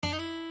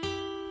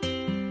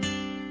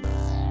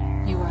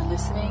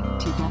listening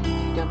to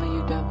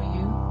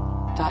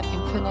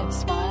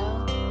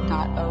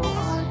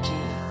www.infinitesmile.org.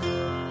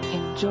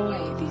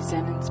 Enjoy these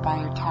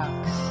Zen-inspired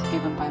talks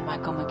given by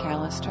Michael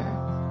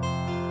McAllister.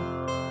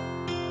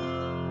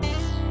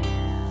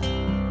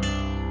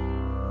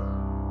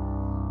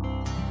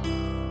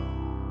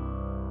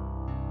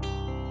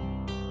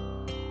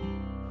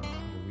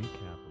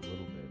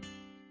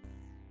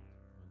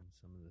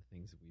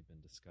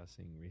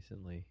 Discussing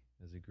recently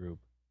as a group,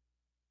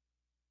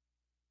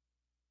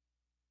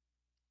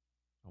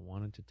 I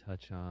wanted to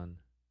touch on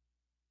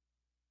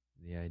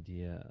the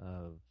idea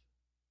of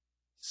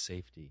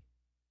safety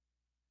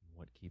and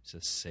what keeps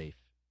us safe.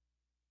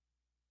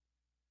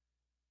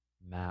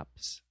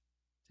 Maps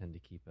tend to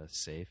keep us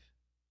safe.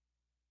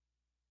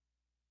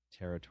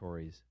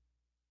 Territories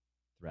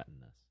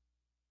threaten us.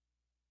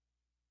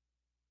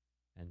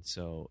 And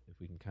so if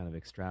we can kind of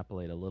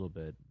extrapolate a little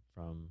bit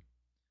from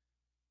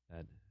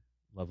that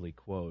lovely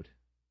quote,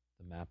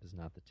 the map is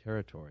not the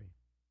territory.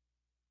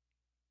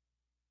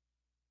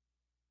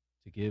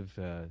 To give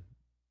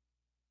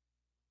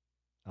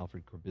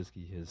Alfred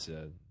Korbisky his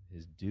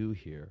due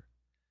here,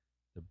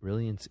 the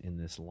brilliance in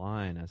this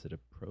line as it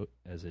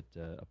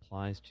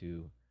applies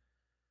to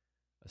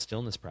a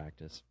stillness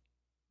practice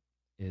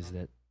is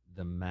that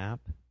the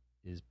map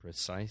is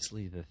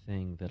precisely the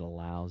thing that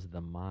allows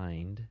the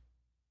mind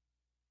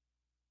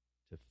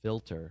to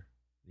filter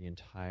the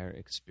entire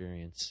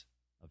experience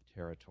of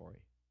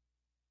territory.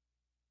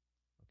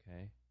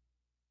 Okay?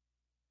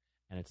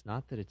 And it's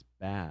not that it's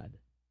bad,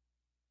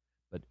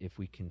 but if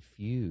we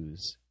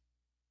confuse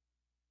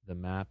the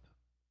map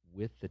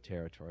with the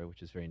territory,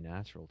 which is very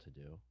natural to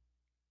do,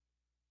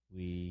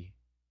 we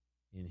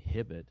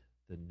inhibit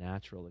the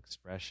natural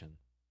expression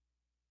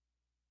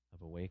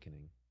of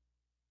awakening.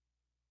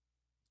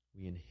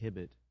 We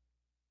inhibit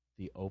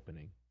the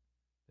opening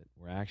that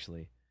we're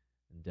actually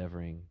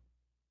endeavoring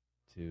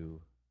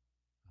to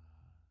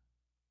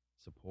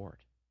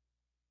support.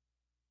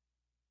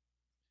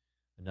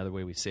 Another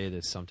way we say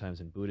this sometimes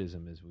in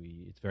Buddhism is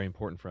it's very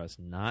important for us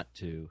not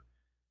to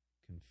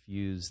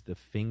confuse the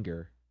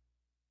finger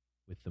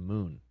with the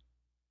moon.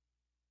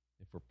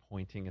 If we're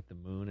pointing at the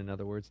moon, in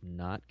other words,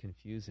 not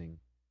confusing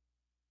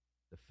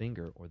the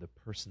finger or the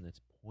person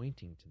that's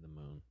pointing to the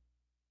moon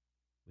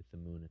with the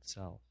moon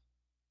itself.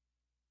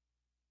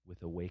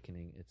 With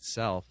awakening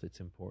itself, it's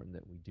important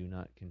that we do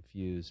not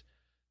confuse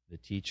the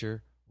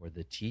teacher or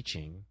the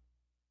teaching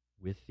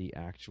with the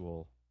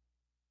actual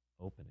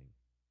opening.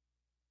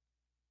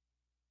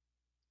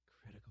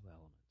 Critical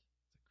element.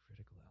 It's a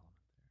critical element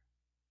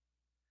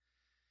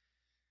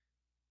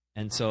there.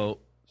 And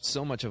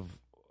so much of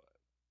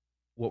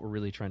what we're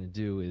really trying to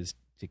do is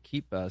to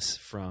keep us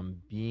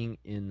from being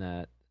in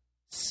that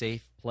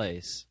safe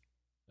place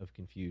of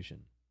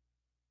confusion.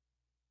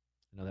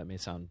 I know that may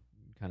sound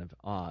kind of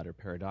odd or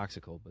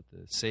paradoxical, but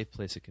the safe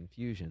place of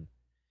confusion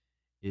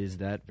is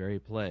that very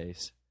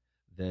place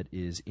that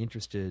is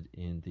interested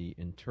in the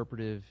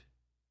interpretive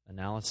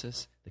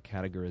analysis, the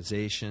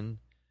categorization,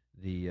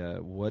 the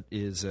what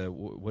does a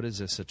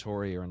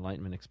Satori or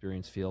enlightenment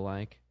experience feel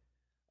like?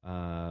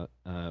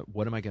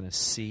 What am I going to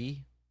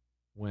see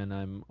when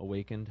I'm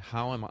awakened?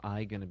 How am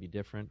I going to be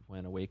different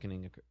when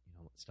awakening?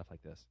 Stuff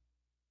like this.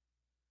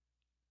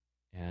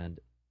 And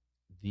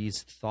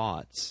these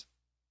thoughts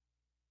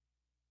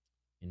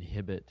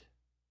inhibit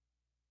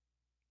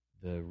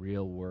the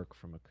real work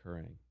from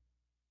occurring.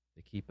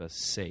 They keep us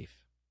safe,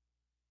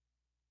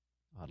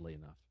 oddly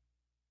enough.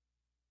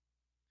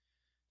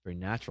 It's very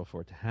natural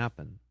for it to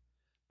happen,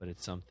 but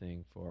it's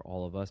something for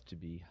all of us to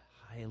be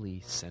highly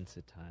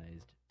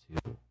sensitized to,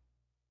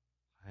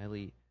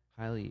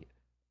 highly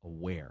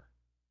aware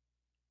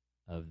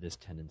of this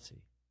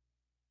tendency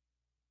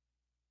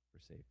for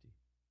safety,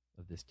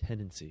 of this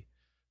tendency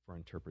for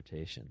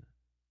interpretation,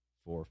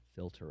 for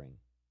filtering,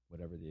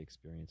 whatever the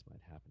experience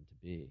might happen to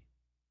be.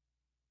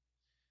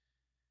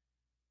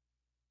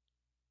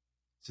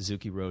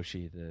 Suzuki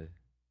Roshi, the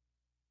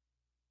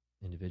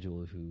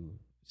individual who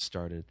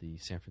started the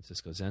San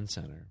Francisco Zen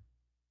Center,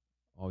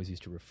 always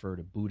used to refer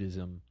to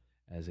Buddhism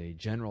as a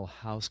general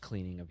house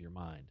cleaning of your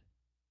mind.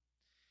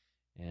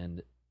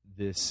 And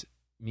this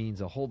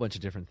means a whole bunch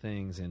of different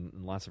things in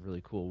lots of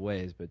really cool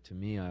ways, but to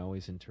me, I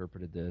always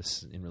interpreted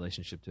this in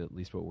relationship to at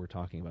least what we're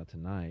talking about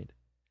tonight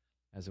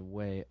as a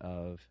way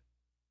of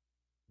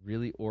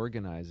really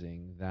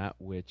organizing that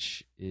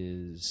which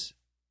is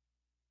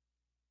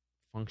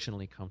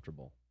functionally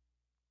comfortable.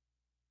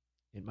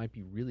 It might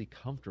be really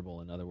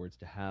comfortable, in other words,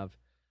 to have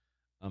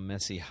a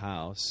messy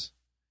house.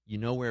 You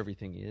know where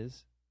everything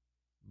is,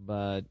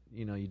 but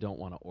you don't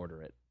want to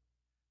order it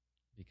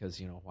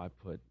because why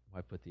put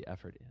the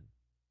effort in?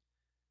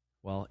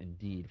 Well,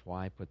 indeed,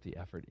 why put the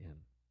effort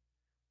in?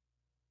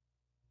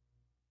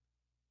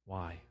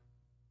 Why?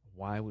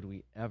 Why would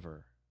we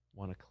ever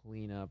want to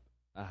clean up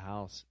a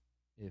house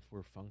if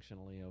we're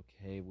functionally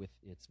okay with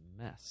its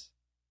mess?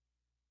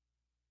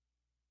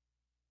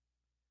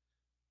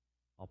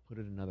 I'll put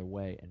it another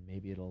way, and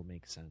maybe it'll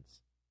make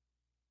sense.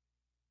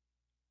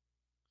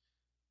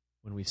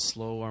 When we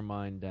slow our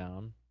mind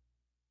down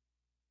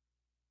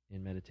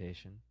in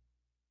meditation,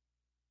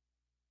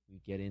 we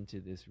get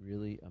into this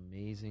really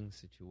amazing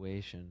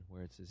situation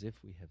where it's as if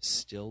we have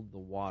stilled the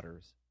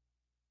waters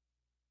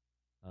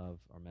of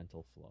our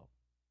mental flow.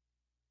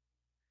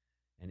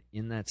 And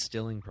in that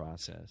stilling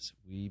process,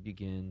 we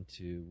begin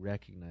to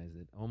recognize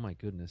that, oh my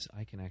goodness,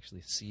 I can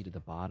actually see to the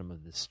bottom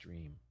of this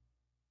stream.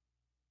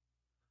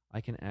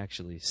 I can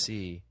actually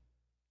see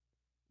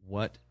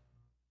what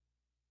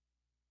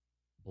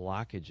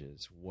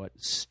blockages, what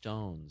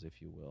stones,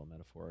 if you will,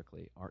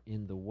 metaphorically, are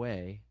in the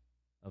way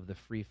of the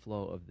free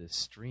flow of this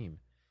stream.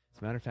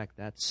 As a matter of fact,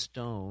 that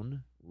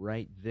stone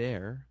right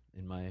there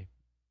in my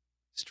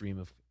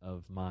stream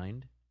of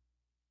mind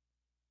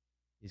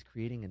is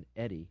creating an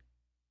eddy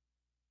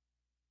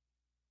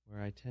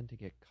where I tend to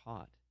get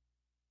caught.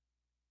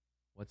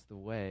 What's the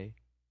way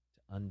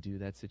to undo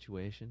that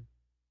situation?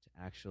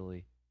 To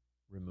actually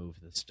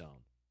remove the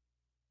stone.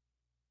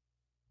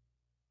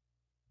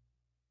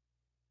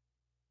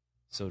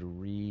 So to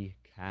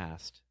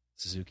recast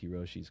Suzuki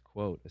Roshi's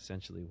quote,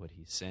 essentially what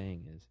he's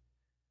saying is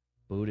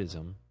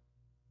Buddhism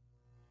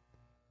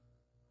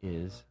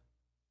is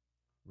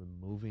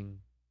removing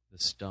the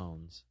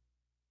stones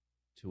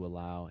to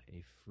allow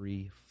a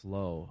free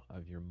flow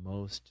of your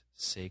most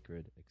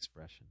sacred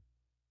expression.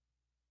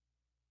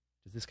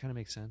 Does this kind of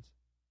make sense?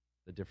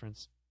 The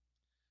difference?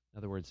 In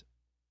other words,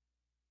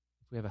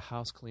 if we have a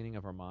house cleaning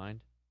of our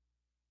mind,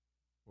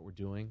 what we're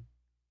doing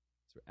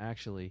is we're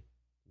actually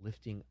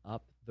lifting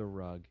up the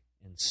rug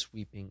and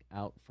sweeping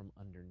out from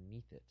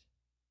underneath it,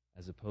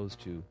 as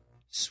opposed to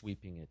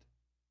sweeping it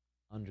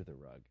under the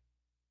rug.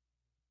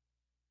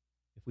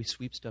 If we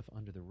sweep stuff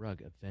under the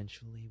rug,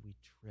 eventually we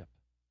trip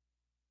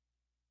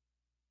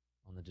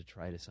on the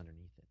detritus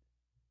underneath it.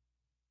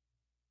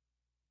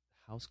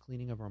 The house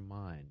cleaning of our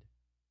mind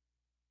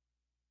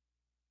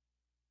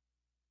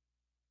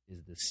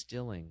is the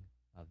stilling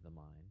of the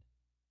mind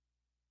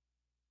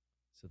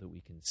so that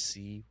we can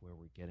see where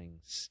we're getting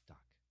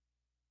stuck.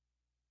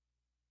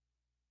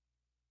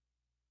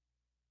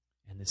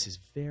 And this is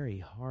very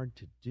hard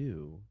to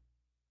do,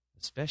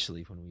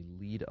 especially when we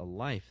lead a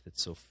life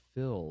that's so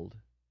filled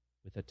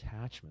with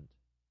attachment.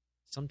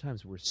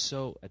 Sometimes we're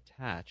so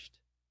attached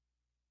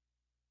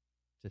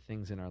to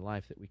things in our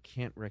life that we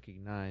can't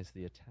recognize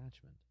the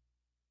attachment.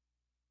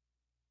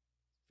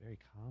 It's very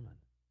common.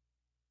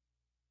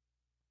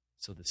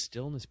 So the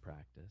stillness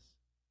practice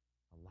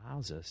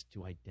allows us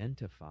to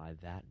identify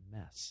that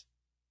mess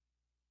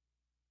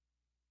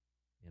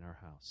in our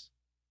house.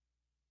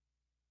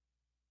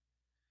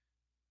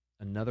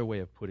 Another way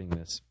of putting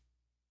this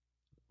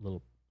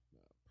little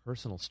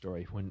personal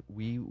story, when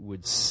we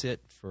would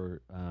sit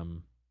for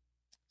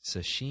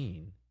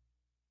sesshin,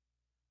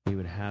 we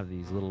would have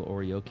these little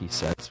oryoki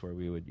sets where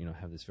we would,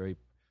 have this very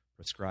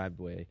prescribed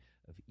way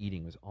of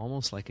eating. It was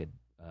almost like a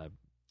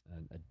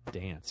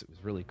dance. It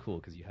was really cool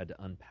because you had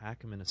to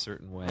unpack them in a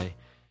certain way,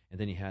 and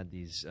then you had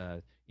these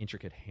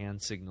intricate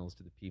hand signals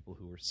to the people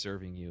who were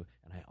serving you,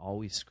 and I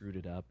always screwed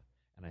it up,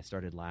 and I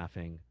started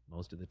laughing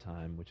most of the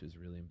time, which was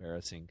really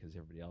embarrassing because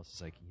everybody else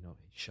is like,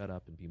 shut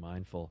up and be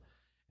mindful.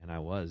 And I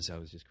was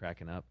just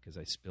cracking up because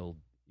I spilled,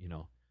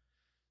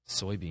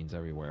 soybeans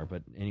everywhere.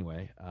 But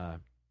anyway,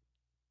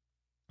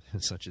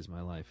 such is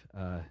my life.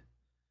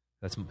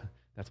 That's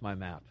my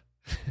map.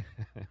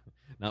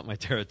 Not my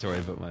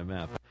territory, but my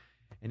map.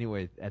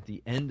 Anyway, at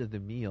the end of the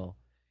meal,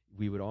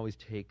 we would always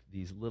take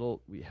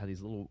we had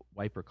these little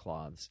wiper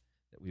cloths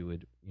that we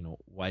would,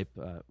 wipe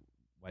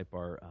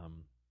our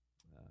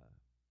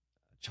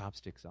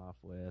chopsticks off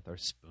with, our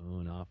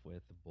spoon off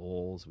with, the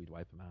bowls, we'd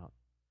wipe them out.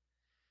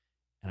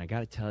 And I got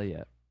to tell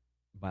you,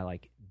 by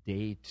like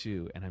day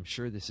 2, and I'm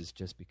sure this is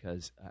just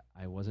because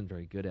I wasn't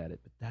very good at it,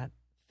 but that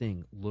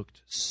thing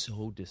looked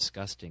so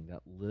disgusting.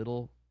 That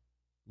little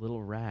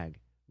rag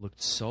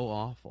looked so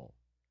awful.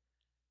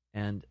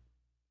 And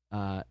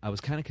I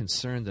was kind of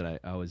concerned that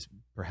I was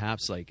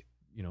perhaps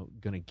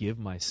going to give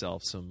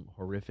myself some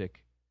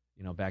horrific,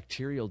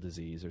 bacterial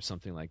disease or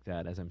something like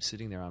that as I'm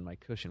sitting there on my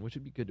cushion, which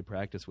would be good to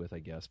practice with, I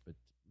guess. But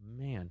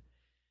man,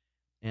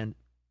 and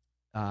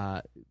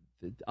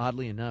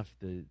oddly enough,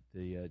 the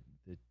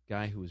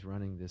guy who was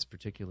running this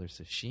particular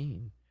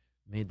sesshin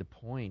made the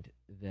point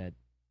that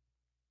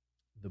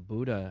the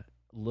Buddha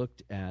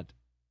looked at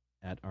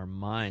our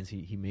minds.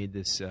 He made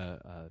this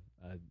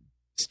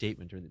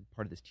statement, or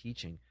part of this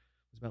teaching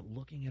was about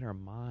looking at our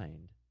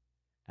mind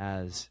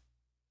as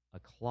a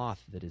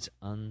cloth that is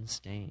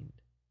unstained.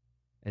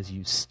 As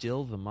you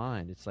still the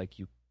mind, it's like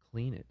you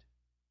clean it.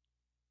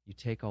 You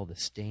take all the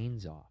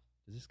stains off.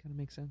 Does this kind of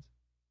make sense?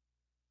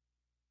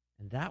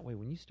 And that way,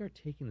 when you start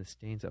taking the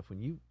stains off, when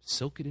you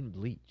soak it in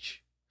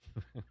bleach,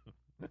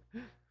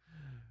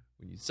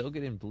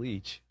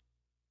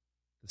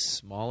 the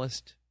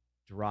smallest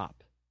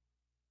drop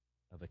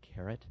of a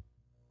carrot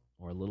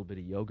or a little bit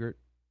of yogurt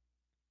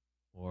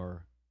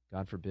or,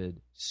 God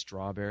forbid,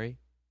 strawberry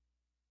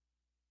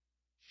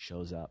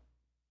shows up.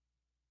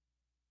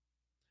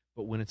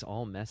 But when it's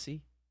all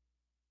messy,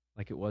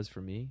 like it was for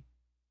me,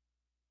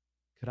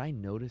 could I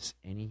notice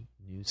any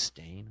new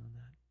stain on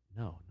that?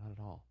 No, not at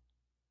all.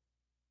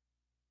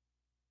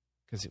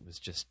 because it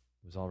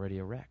was already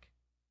a wreck.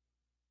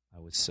 I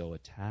was so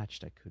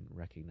attached I couldn't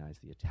recognize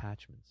the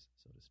attachments,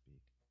 so to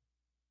speak.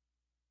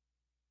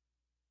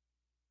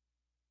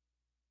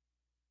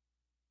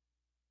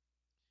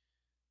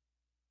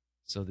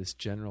 So this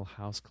general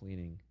house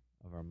cleaning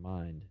of our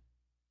mind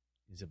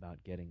is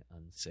about getting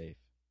unsafe.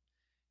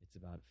 It's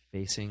about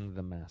facing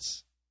the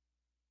mess.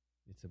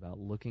 It's about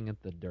looking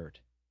at the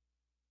dirt.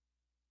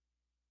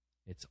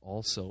 It's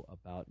also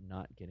about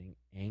not getting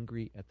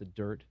angry at the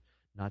dirt,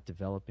 not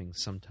developing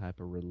some type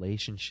of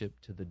relationship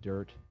to the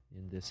dirt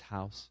in this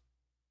house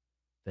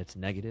that's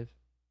negative.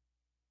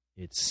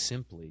 It's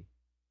simply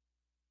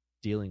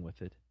dealing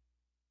with it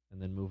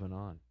and then moving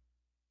on.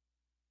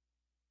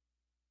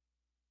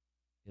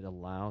 It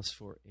allows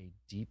for a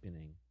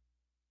deepening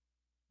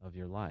of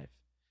your life.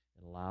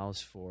 It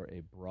allows for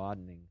a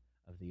broadening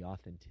of the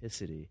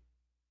authenticity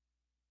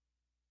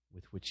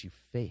with which you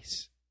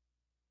face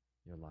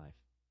your life.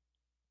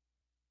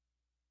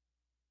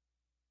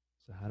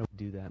 So how do we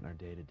do that in our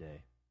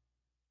day-to-day?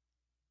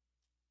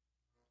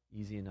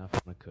 Easy enough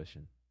on a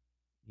cushion.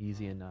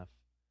 Easy enough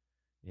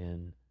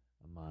in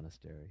a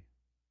monastery.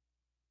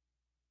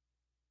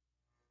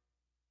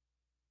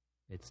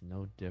 It's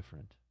no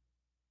different.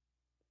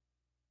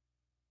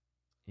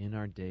 In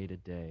our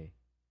day-to-day,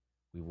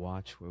 we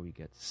watch where we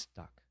get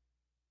stuck.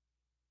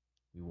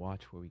 We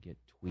watch where we get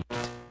tweaked.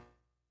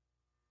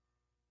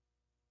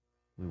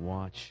 We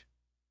watch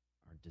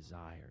our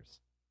desires.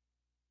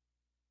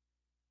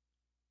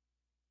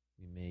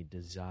 We may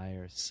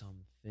desire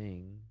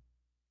something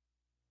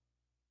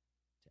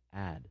to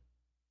add.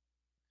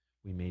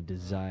 We may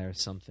desire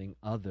something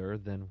other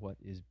than what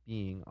is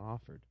being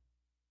offered.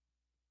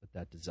 But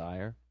that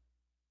desire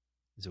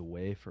is a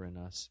way for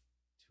us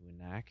to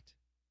enact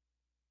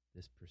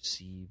this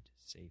perceived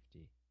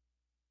safety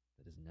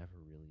that is never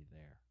really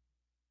there.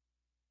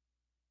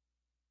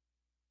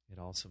 It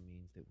also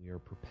means that we are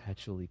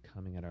perpetually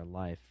coming at our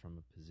life from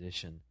a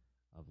position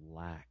of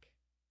lack.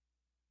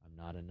 I'm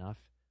not enough.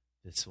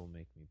 This will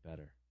make me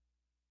better.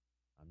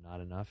 I'm not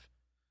enough.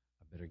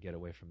 I better get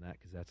away from that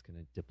because that's going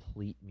to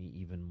deplete me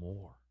even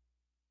more.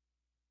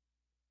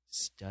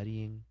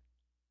 Studying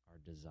our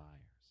desires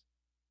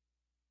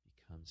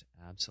becomes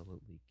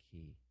absolutely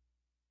key.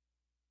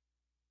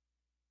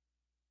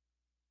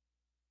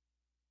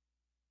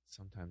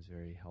 Sometimes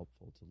very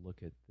helpful to look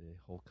at the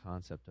whole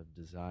concept of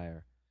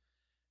desire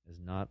as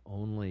not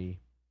only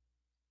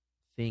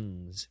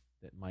things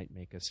that might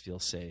make us feel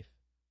safe,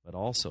 but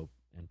also,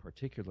 and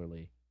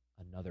particularly,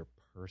 another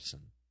person.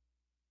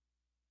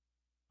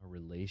 A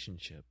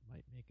relationship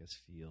might make us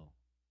feel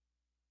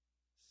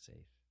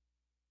safe.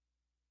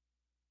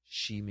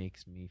 She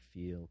makes me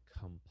feel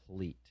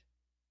complete.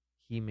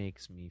 He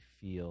makes me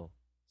feel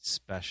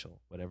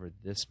special, whatever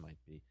this might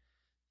be.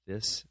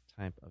 This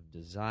type of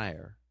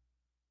desire,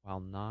 while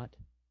not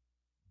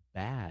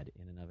bad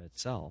in and of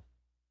itself,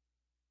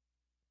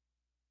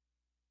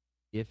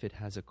 if it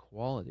has a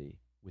quality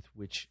with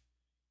which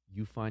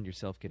you find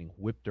yourself getting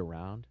whipped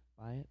around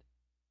by it,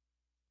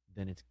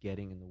 then it's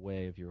getting in the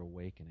way of your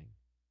awakening.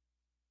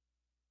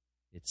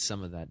 It's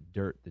some of that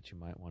dirt that you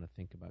might want to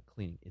think about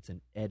cleaning. It's an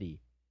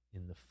eddy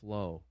in the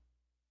flow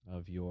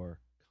of your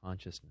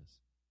consciousness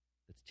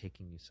that's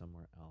taking you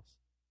somewhere else.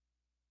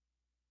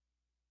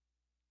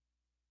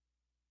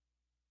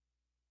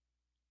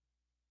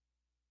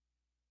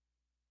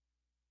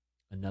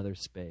 Another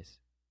space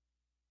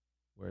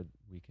where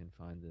we can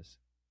find this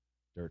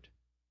dirt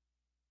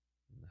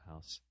in the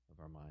house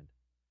of our mind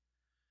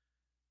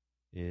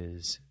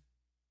is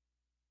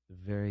the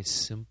very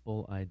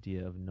simple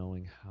idea of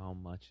knowing how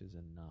much is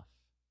enough.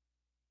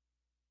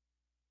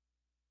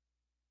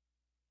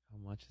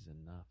 How much is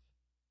enough?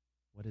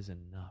 What is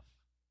enough?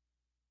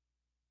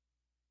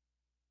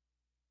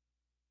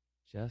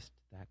 Just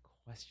that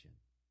question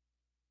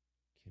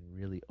can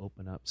really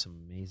open up some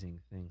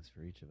amazing things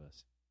for each of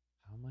us.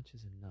 How much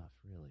is enough,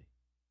 really?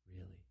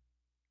 Really?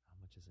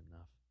 How much is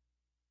enough?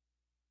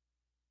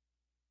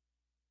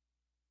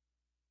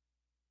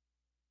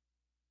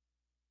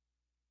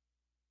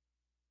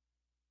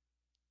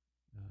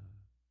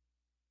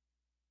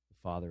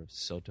 The father of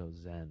Soto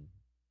Zen,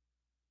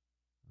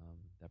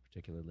 that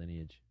particular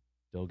lineage,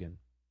 Dogen,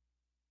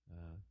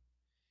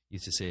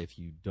 used to say, if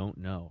you don't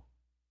know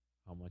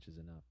how much is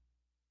enough,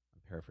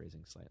 I'm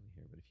paraphrasing slightly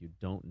here, but if you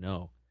don't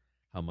know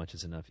how much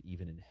is enough,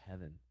 even in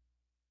heaven,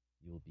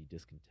 you will be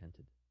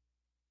discontented.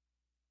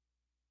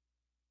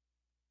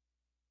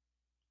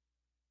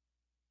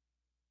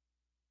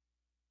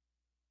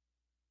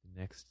 The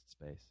next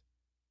space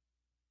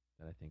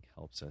that I think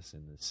helps us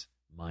in this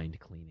mind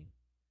cleaning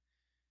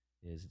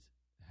is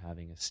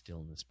having a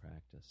stillness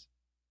practice.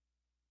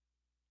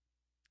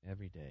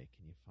 Every day,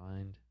 can you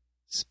find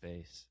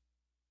space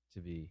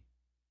to be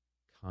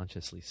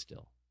consciously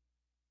still?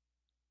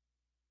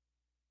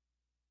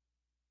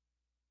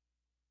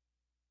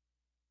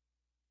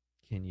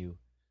 Can you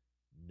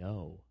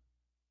know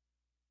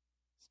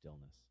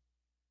stillness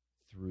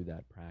through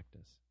that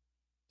practice?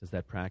 Does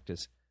that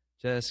practice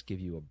just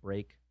give you a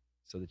break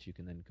so that you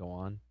can then go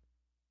on?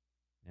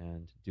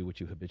 and do what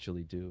you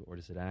habitually do, or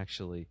does it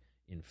actually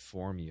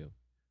inform you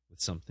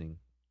with something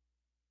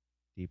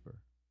deeper?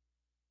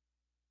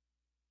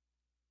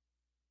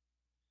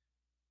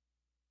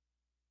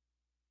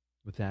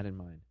 With that in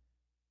mind,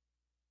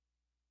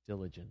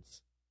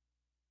 diligence.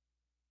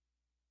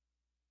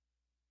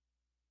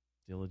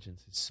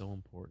 Diligence is so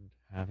important.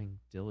 Having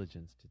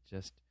diligence to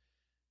just,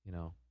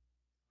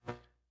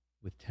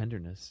 with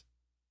tenderness,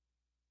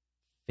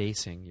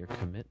 facing your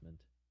commitment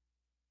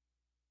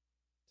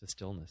to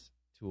stillness,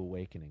 to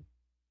awakening,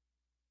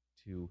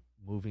 to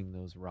moving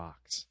those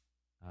rocks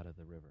out of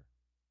the river,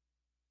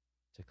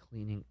 to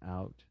cleaning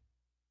out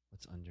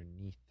what's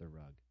underneath the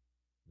rug,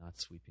 not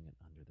sweeping it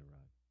under the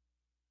rug.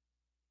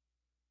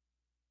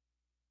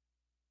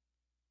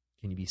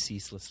 Can you be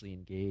ceaselessly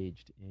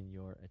engaged in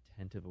your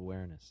attentive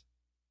awareness?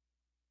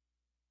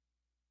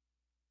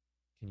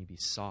 Can you be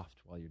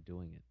soft while you're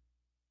doing it?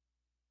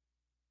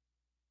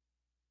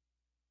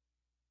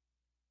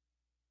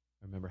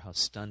 I remember how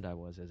stunned I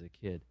was as a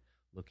kid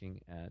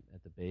looking at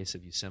the base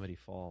of Yosemite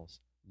Falls,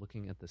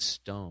 looking at the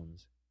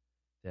stones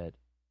that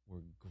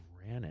were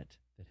granite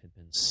that had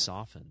been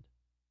softened.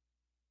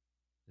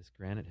 This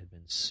granite had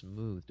been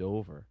smoothed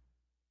over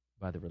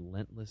by the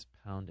relentless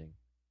pounding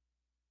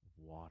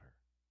of water.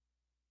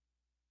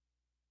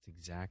 It's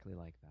exactly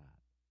like that.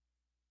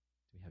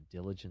 We have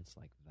diligence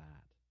like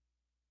that.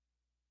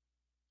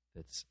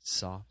 That's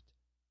soft,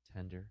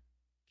 tender,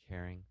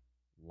 caring,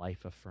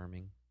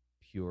 life-affirming,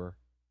 pure,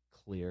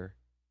 clear.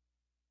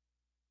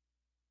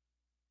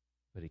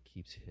 But it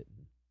keeps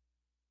hitting.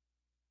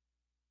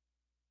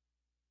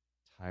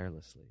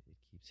 Tirelessly, it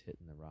keeps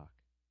hitting the rock.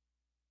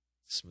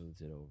 Smooths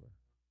it over.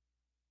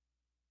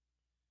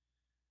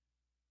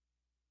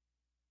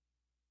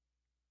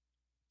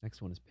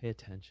 Next one is pay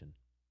attention.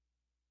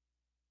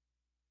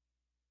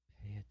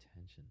 Pay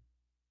attention.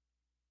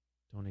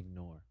 Don't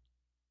ignore.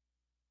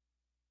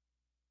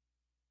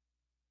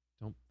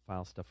 Don't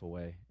file stuff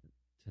away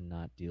to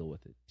not deal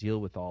with it. Deal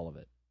with all of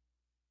it.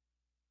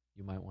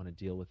 You might want to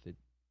deal with it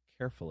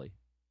carefully,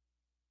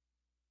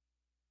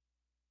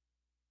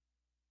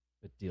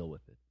 but deal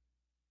with it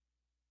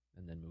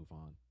and then move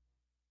on.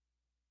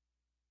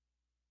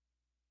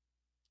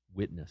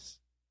 Witness.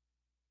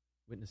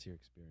 Witness your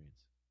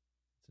experience.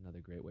 It's another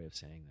great way of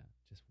saying that.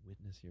 Just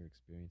witness your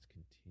experience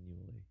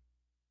continually.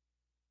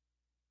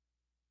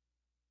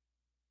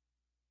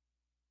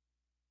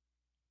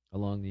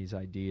 Along these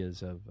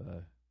ideas of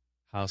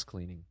house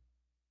cleaning,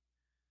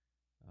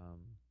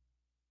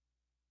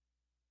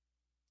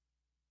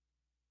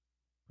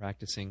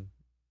 practicing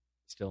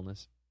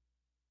stillness,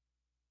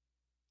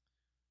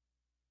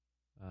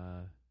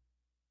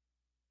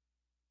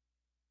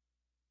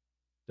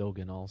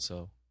 Dogen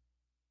also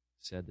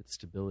said that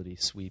stability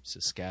sweeps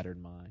a scattered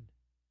mind.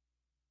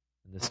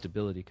 And this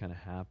stability kind of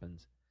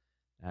happens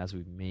as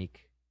we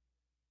make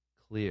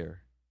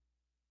clear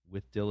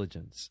with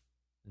diligence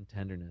and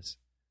tenderness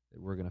that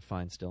we're going to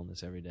find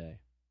stillness every day.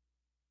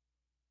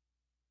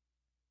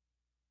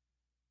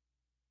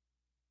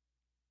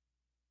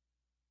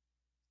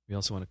 We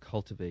also want to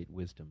cultivate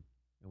wisdom,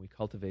 and we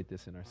cultivate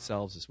this in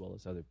ourselves as well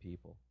as other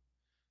people.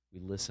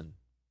 We listen.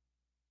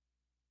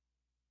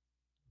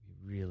 We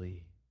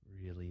really,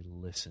 really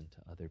listen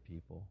to other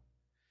people.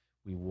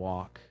 We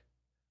walk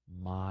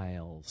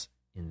miles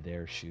in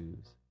their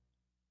shoes.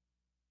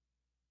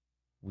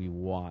 We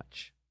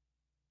watch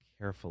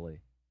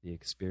carefully the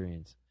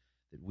experience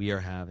that we are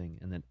having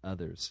and that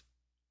others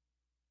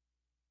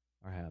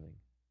are having.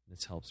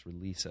 This helps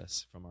release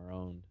us from our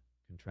own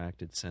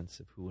contracted sense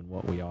of who and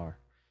what we are.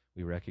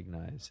 We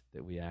recognize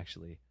that we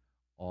actually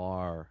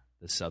are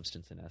the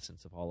substance and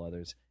essence of all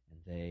others,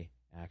 and they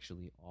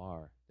actually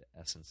are the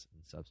essence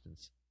and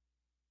substance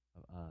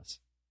of us.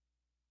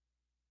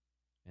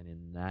 And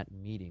in that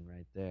meeting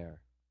right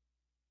there,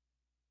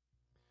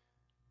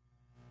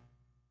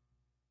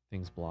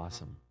 things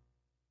blossom.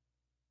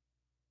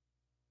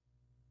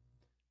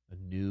 A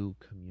new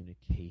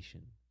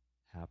communication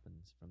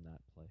happens from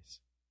that place.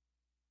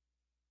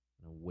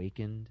 An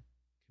awakened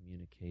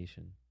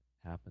communication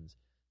happens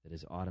that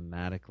is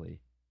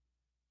automatically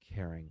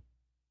caring.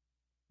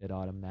 It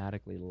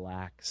automatically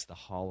lacks the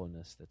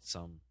hollowness that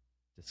some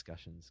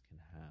discussions can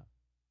have.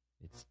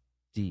 It's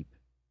deep.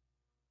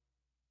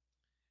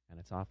 And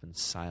it's often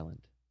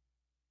silent.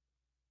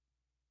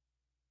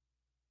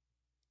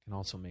 It can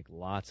also make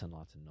lots and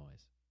lots of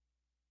noise.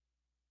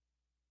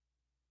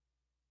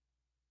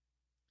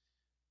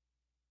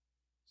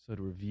 So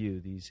to review,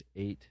 these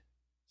 8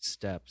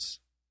 steps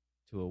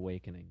to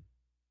awakening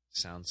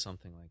sound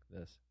something like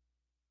this.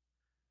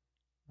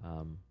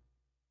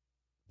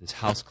 This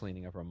house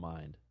cleaning of our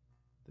mind,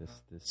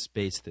 this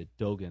space that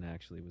Dogen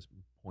actually was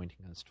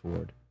pointing us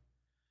toward.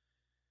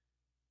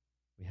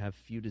 We have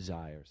few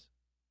desires.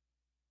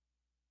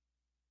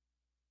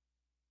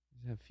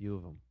 We have few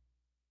of them.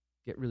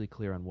 Get really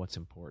clear on what's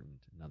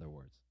important, in other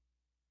words.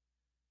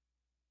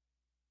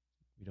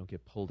 We don't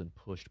get pulled and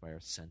pushed by our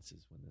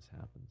senses when this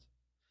happens.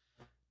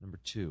 Number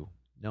 2,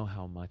 know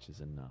how much is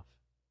enough.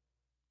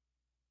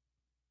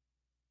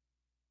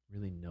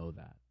 Really know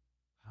that.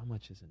 How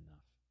much is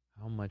enough?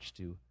 How much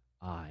do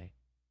I,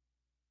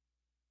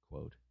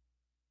 quote,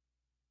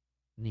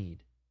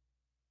 need?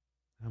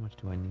 How much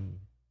do I need?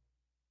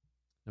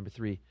 Number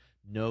 3,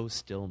 no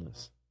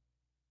stillness.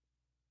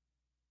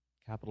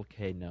 Capital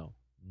K, no.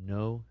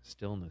 No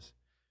stillness.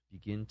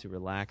 Begin to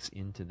relax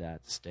into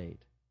that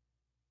state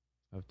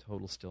of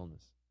total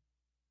stillness.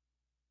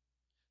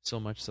 So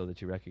much so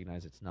that you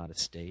recognize it's not a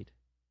state.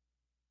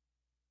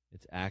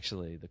 It's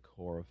actually the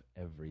core of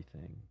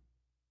everything.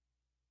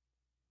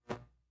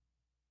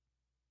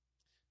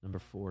 Number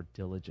 4,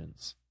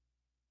 diligence.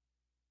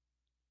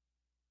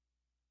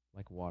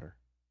 Like water.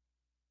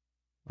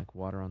 Like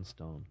water on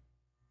stone.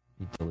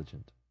 Be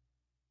diligent.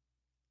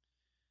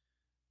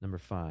 Number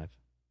 5,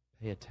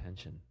 pay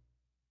attention.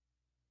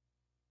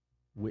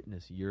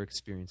 Witness your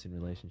experience in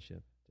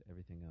relationship to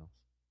everything else.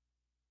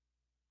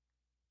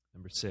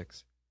 Number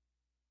 6,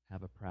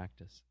 have a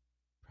practice.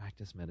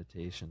 Practice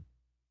meditation.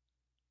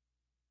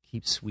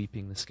 Keep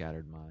sweeping the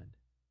scattered mind.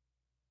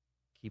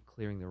 Keep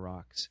clearing the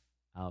rocks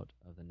out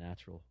of the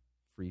natural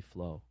free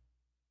flow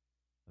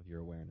of your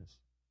awareness.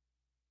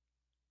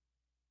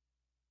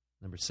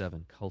 Number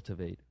 7,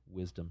 cultivate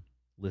wisdom.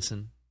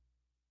 Listen,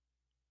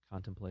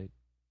 contemplate,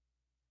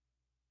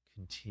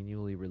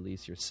 continually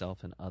release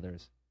yourself and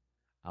others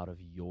out of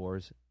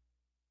your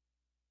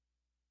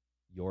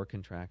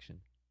contraction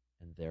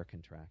and their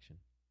contraction.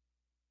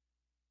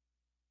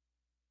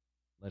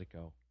 Let it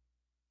go.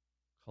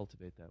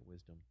 Cultivate that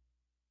wisdom.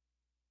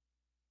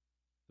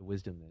 The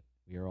wisdom that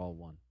we are all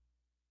one.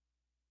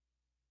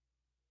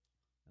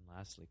 And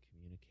lastly,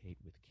 communicate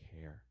with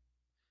care.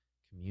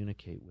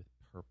 Communicate with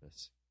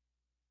purpose.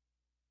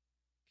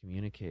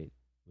 Communicate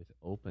with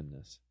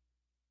openness.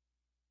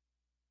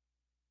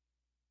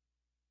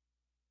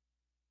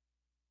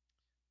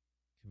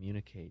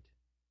 Communicate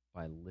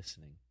by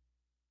listening,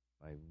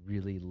 by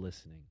really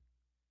listening,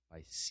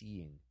 by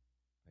seeing,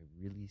 by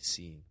really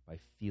seeing, by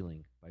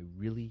feeling, by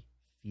really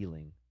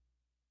feeling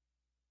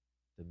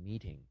the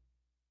meeting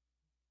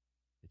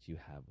that you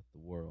have with the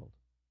world.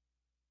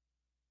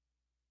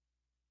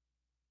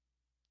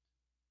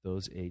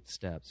 Those 8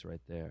 steps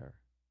right there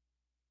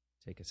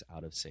take us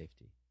out of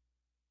safety.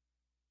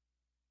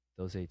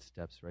 Those 8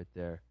 steps right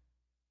there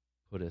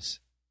put us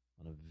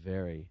on a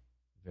very,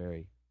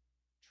 very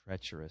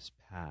treacherous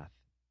path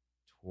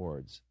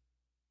towards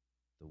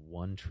the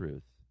one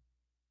truth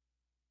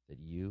that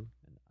you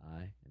and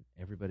I and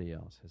everybody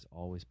else has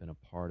always been a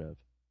part of,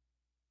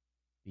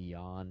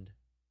 beyond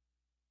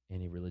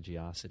any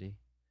religiosity,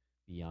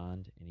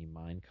 beyond any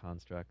mind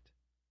construct,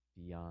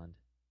 beyond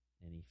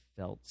any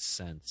felt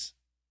sense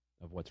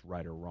of what's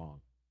right or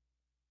wrong.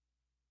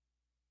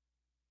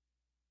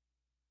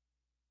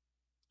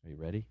 Are you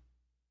ready?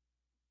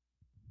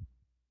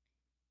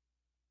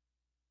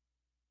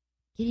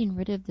 Getting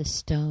rid of the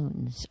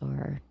stones,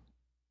 or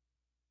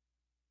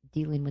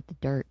dealing with the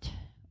dirt,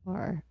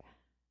 or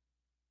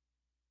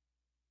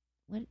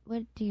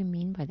what do you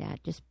mean by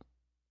that? Just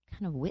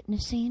kind of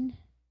witnessing,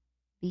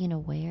 being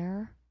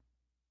aware?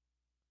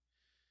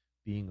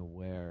 Being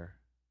aware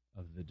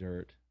of the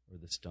dirt or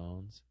the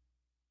stones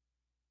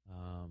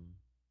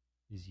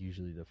is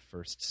usually the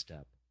first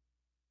step.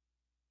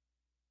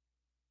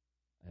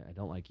 I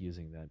don't like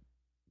using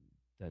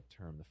that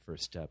term, the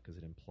first step, because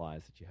it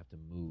implies that you have to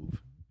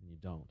move, and you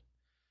don't.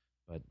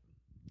 But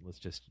let's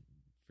just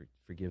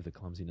forgive the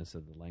clumsiness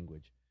of the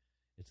language.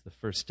 It's the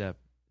first step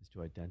is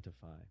to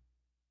identify.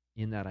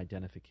 In that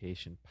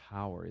identification,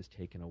 power is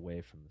taken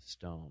away from the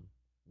stone.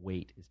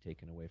 Weight is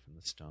taken away from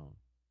the stone.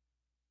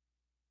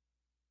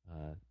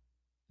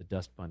 The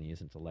dust bunny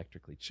isn't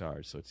electrically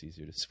charged, so it's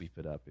easier to sweep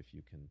it up if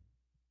you can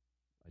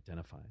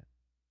identify it.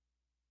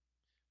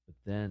 But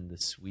then the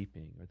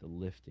sweeping or the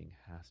lifting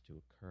has to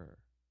occur.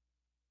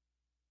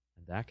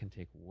 And that can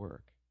take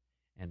work.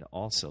 And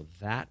also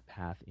that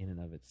path in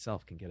and of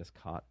itself can get us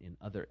caught in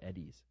other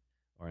eddies,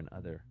 or in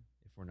other,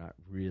 if we're not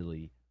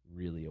really,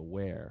 really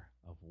aware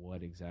of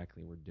what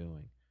exactly we're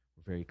doing.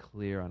 We're very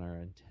clear on our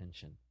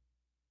intention.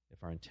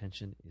 If our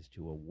intention is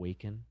to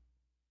awaken,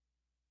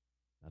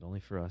 not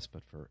only for us,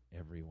 but for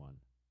everyone,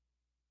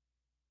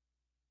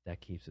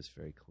 that keeps us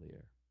very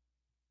clear.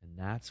 And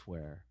that's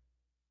where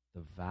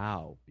the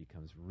vow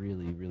becomes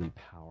really, really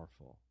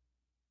powerful.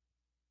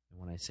 And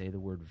when I say the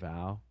word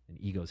vow,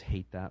 and egos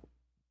hate that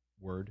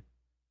word,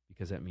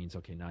 because that means,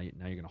 okay, now you're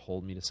going to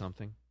hold me to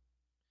something.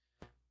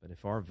 But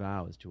if our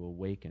vow is to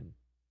awaken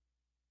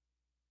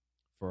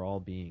for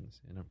all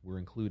beings, and we're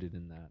included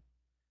in that,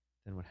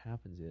 then what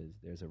happens is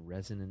there's a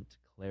resonant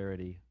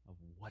clarity of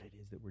what it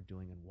is that we're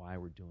doing and why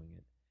we're doing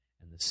it,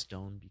 and the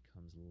stone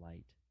becomes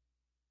light.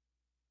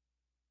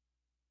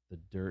 The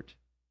dirt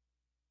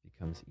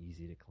becomes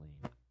easy to clean.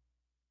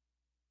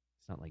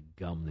 It's not like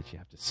gum that you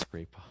have to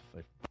scrape off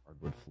a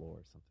hardwood floor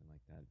or something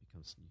like that. It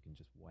becomes, you can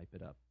just wipe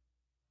it up.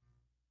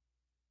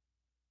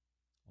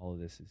 All of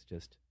this is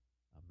just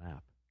a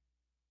map.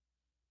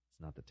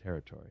 It's not the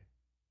territory.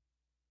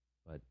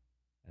 But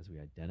as we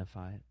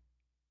identify it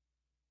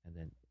and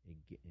then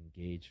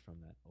engage from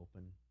that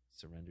open,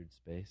 surrendered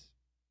space,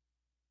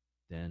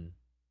 then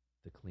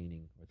the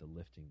cleaning or the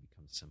lifting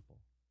becomes simple.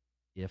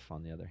 If,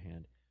 on the other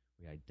hand,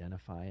 we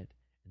identify it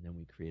and then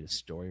we create a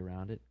story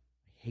around it,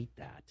 I hate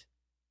that.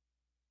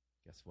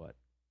 Guess what?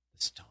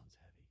 The stone's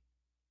heavy.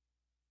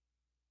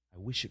 I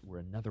wish it were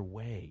another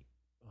way.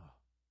 Ugh.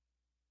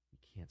 We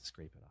can't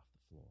scrape it off the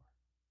floor.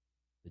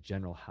 The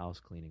general house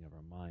cleaning of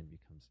our mind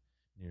becomes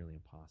nearly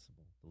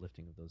impossible. The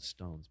lifting of those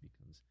stones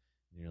becomes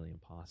nearly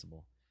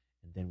impossible.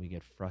 And then we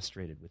get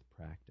frustrated with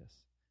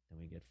practice. Then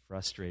we get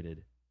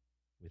frustrated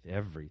with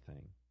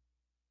everything.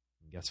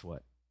 And guess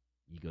what?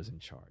 Ego's in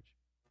charge.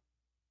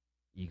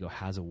 Ego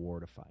has a war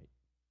to fight.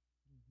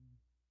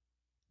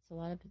 So a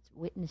lot of it's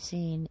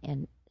witnessing,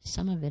 and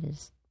some of it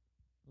is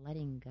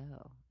letting go.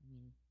 I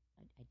mean,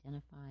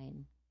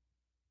 identifying.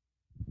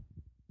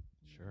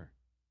 Sure.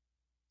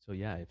 So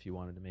yeah, if you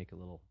wanted to make if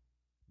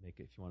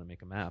you want to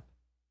make a map,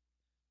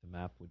 the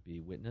map would be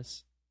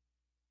witness.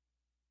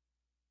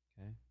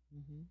 Okay.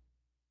 Mm-hmm.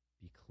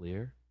 Be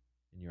clear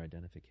in your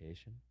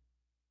identification.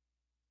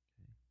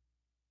 Okay.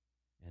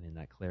 And in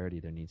that clarity,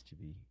 there needs to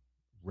be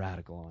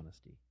radical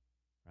honesty,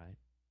 right?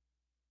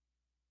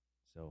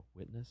 So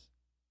witness,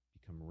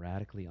 become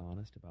radically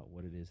honest about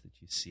what it is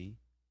that you see,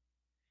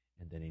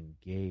 and then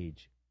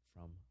engage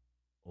from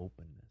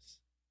openness.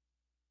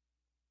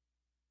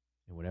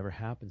 And whatever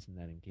happens in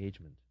that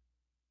engagement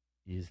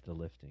is the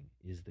lifting,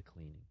 is the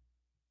cleaning.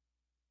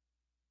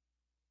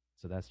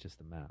 So that's just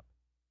the map.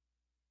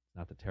 It's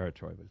not the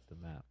territory, but it's the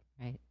map.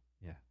 Right.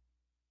 Yeah.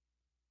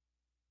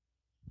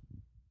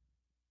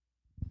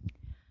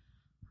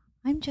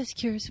 I'm just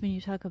curious, when you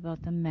talk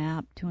about the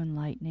map to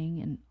enlightening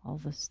and all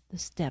the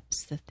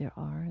steps that there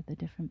are, the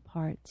different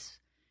parts,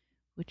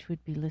 which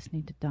would be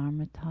listening to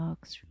Dharma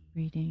talks,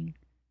 reading,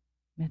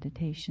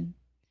 meditation.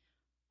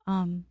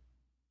 Do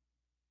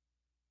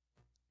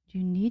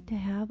you need to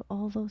have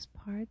all those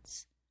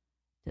parts?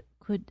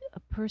 Could a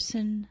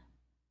person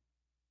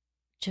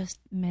just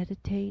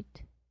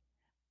meditate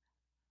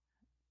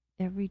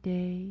every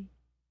day,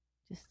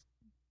 just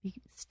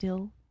be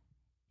still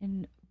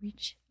and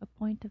reach a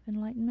point of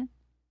enlightenment?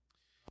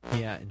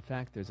 Yeah, in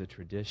fact, there's a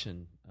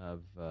tradition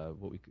of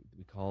what we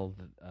call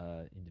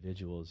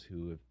individuals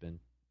who have been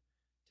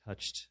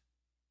touched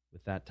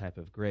with that type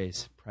of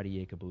grace,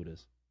 Pratyeka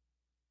Buddhas.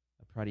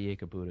 A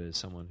Pratyeka Buddha is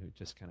someone who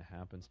just kind of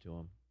happens to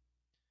him.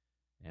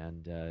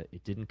 And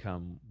it didn't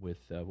come with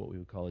what we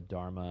would call a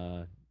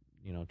Dharma,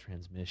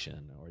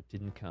 transmission, or it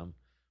didn't come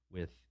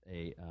with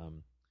a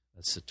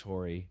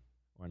satori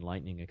or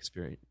enlightenment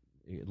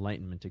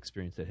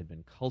experience that had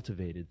been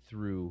cultivated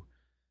through,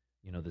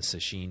 the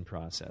sesshin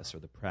process or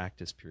the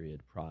practice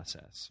period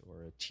process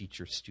or a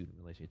teacher-student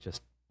relationship.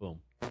 Just boom.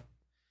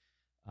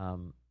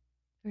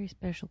 Very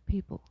special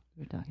people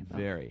we're talking about.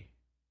 Very.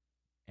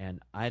 And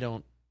I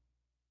know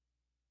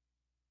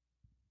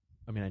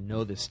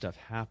this stuff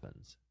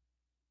happens.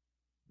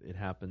 It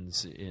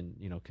happens in,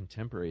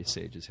 contemporary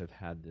sages have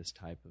had this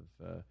type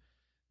of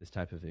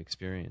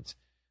experience.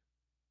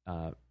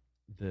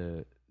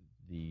 The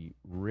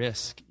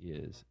risk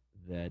is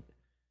that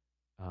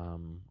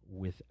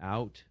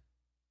without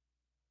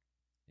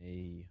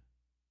a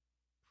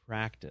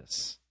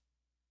practice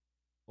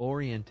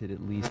oriented at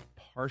least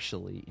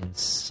partially in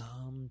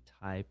some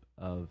type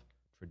of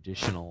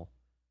traditional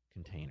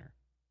container,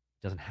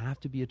 it doesn't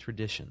have to be a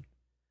tradition,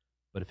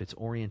 but if it's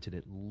oriented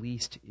at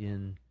least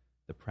in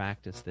the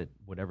practice that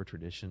whatever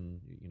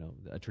tradition,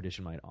 a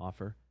tradition might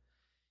offer,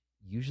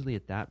 usually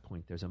at that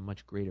point there's a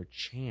much greater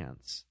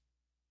chance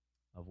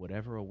of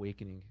whatever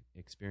awakening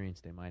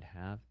experience they might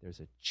have, there's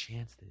a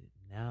chance that it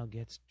now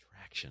gets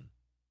traction,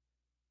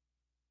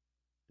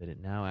 that it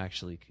now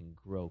actually can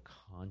grow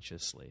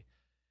consciously.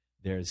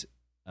 There's,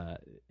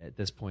 at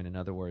this point, in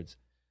other words,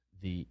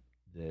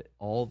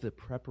 all the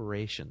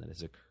preparation that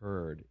has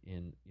occurred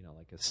in,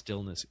 like a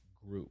stillness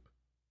group,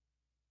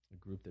 a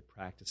group that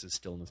practices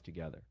stillness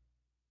together,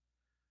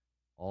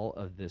 all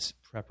of this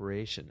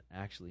preparation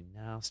actually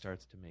now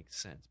starts to make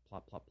sense.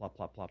 Plop, plop, plop,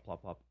 plop, plop,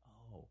 plop, plop.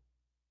 Oh.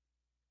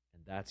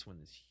 And that's when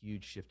this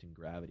huge shift in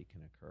gravity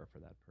can occur for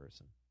that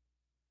person.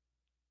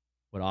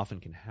 What often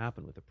can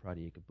happen with a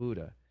Pratyeka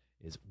Buddha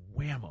is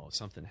whammo,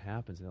 something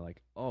happens, and they're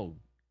like, oh,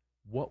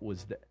 what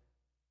was that?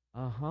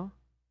 Uh-huh.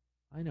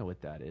 I know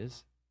what that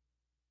is.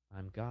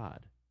 I'm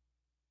God.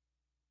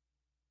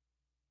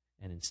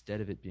 And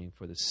instead of it being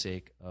for the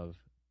sake of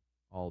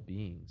all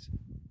beings,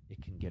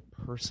 it can get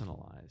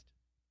personalized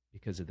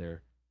because of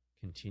their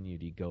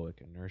continued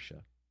egoic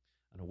inertia.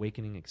 An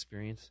awakening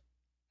experience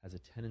has a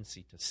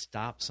tendency to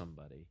stop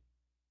somebody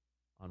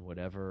on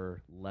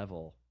whatever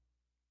level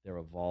they're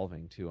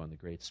evolving to on the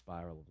great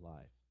spiral of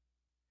life.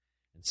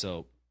 And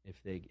so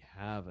if they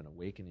have an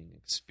awakening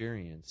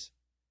experience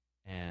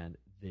and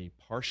they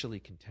partially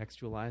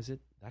contextualize it,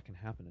 that can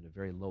happen at a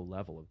very low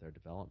level of their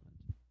development.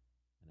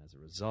 And as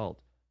a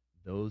result,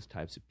 those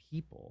types of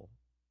people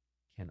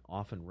can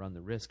often run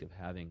the risk of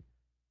having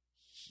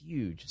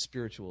huge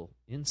spiritual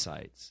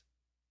insights,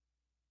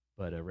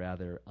 but a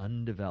rather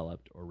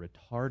undeveloped or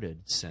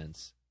retarded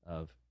sense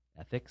of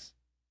ethics,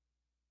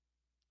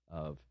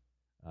 of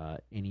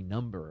any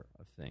number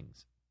of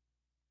things.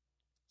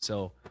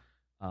 So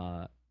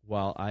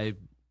while I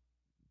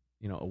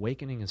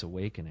awakening is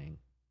awakening,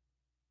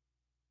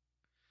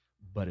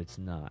 but it's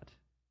not.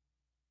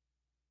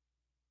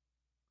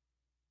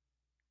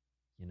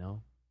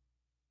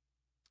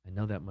 I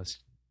know that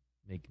must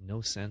make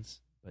no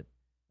sense, but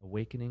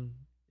awakening,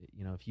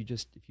 if you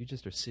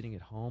just are sitting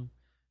at home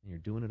and you're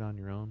doing it on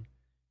your own,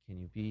 can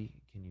you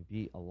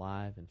be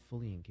alive and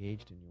fully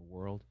engaged in your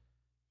world?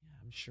 Yeah,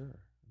 I'm sure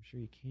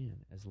you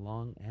can, as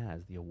long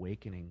as the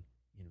awakening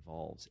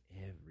involves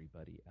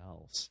everybody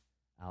else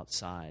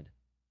outside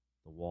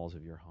the walls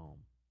of your home.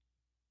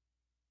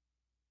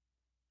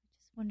 I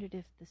just wondered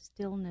if the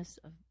stillness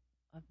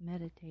of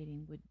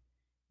meditating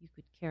you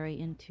could carry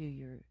into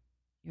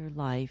your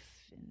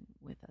life and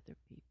with other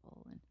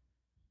people. And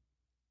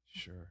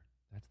sure,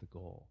 that's the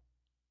goal.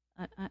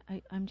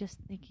 I'm just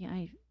thinking,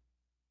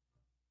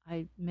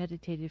 I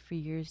meditated for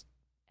years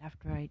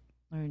after I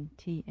learned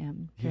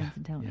TM,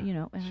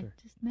 Transcendental, and sure.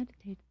 I just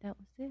meditated. That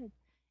was it.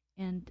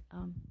 And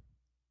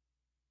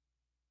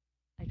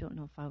I don't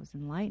know if I was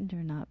enlightened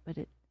or not, but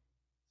it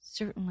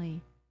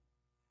certainly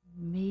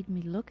made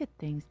me look at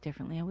things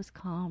differently. I was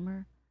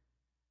calmer.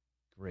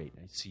 Great.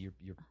 I see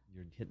you're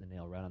hitting the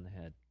nail right on the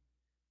head.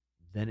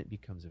 Then it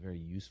becomes a very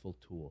useful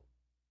tool,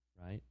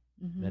 right?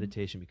 Mm-hmm.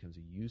 Meditation becomes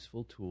a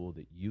useful tool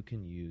that you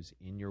can use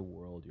in your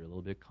world. You're a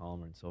little bit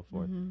calmer and so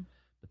forth. Mm-hmm.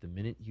 But the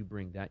minute you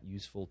bring that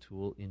useful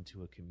tool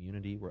into a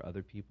community where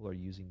other people are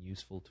using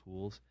useful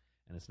tools,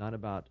 and it's not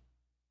about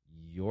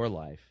your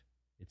life,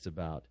 it's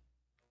about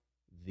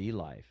the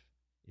life,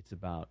 it's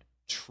about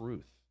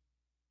truth,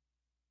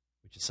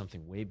 which is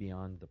something way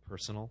beyond the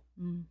personal,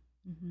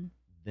 Mm-hmm.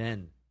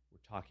 then we're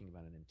talking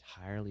about an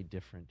entirely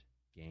different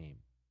game.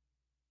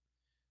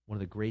 One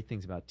of the great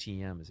things about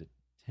TM is it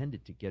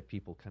tended to get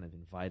people kind of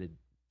invited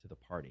to the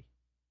party.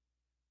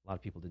 A lot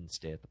of people didn't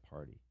stay at the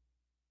party.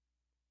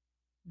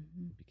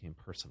 Mm-hmm. It became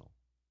personal.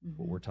 Mm-hmm.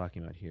 What we're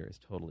talking about here is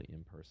totally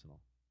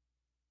impersonal.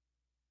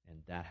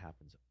 And that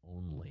happens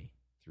only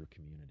through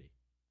community.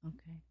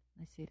 Okay,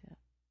 I see that.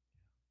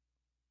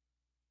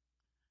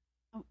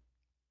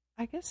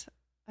 I guess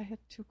I had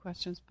two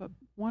questions, but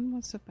one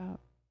was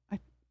about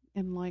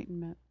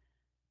enlightenment.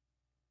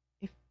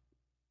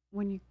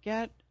 When you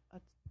get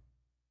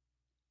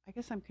I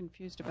guess I'm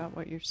confused about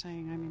what you're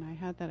saying. I mean, I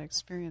had that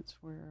experience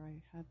where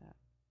I had that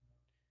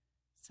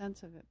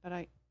sense of it,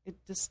 but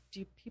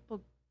do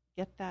people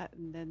get that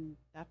and then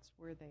that's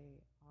where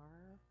they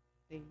are?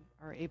 They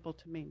are able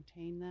to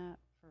maintain that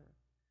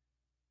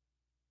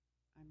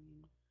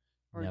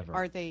or Never.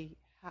 are they?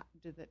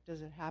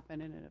 Does it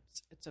happen and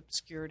it's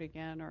obscured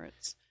again, or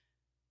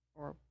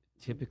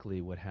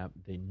Typically, what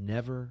happens? They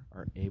never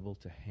are able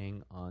to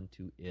hang on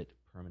to it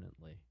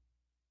permanently,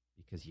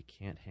 because you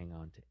can't hang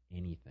on to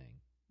anything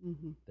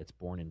mm-hmm. that's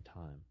born in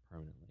time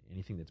permanently.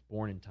 Anything that's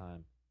born in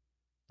time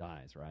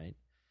dies, right?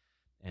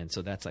 And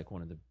so that's like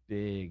one of the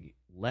big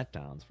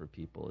letdowns for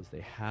people, is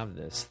they have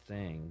this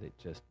thing that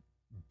just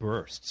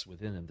bursts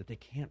within them that they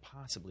can't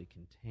possibly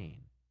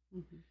contain.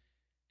 Mm-hmm.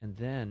 And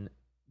then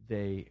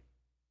they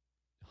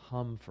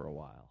hum for a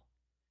while,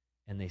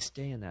 and they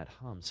stay in that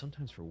hum,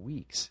 sometimes for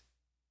weeks,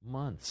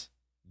 months,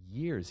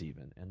 years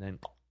even, and then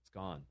it's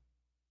gone.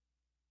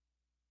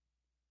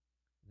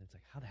 And it's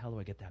like, how the hell do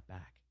I get that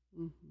back?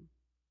 Mm-hmm.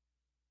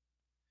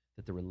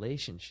 That the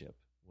relationship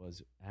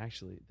was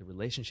actually the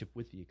relationship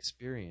with the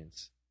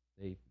experience.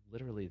 They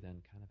literally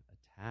then kind of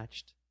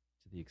attached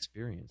to the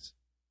experience.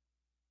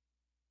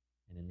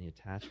 And in the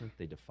attachment,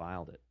 they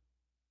defiled it.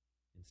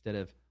 Instead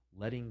of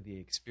letting the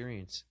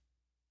experience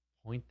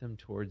point them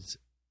towards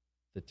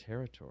the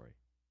territory,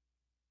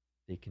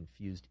 they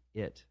confused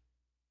it,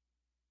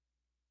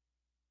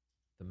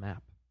 the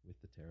map,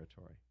 with the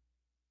territory.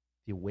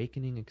 The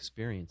awakening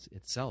experience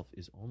itself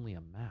is only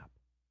a map.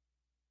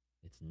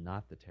 It's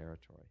not the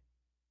territory.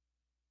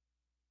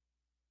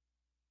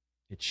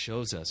 It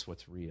shows us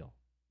what's real.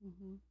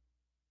 Mm-hmm.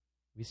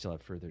 We still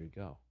have further to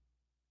go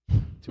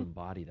to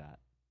embody that,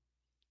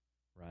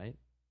 right?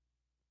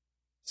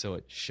 So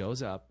it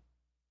shows up,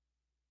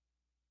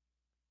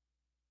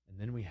 and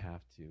then we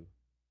have to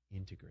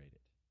integrate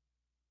it.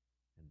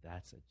 And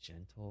that's a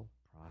gentle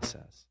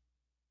process.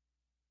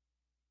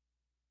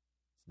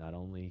 It's not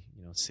only,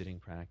 sitting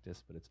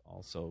practice, but it's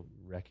also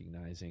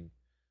recognizing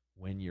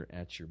when you're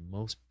at your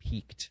most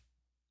peaked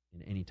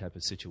in any type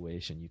of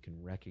situation, you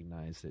can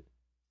recognize that,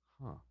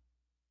 well,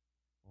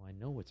 I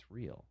know what's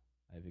real.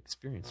 I've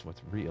experienced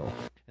what's real.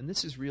 And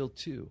this is real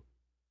too.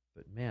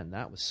 But man,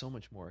 that was so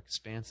much more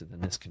expansive than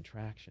this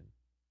contraction.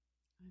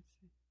 I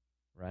see.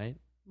 Right?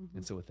 Mm-hmm.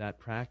 And so with that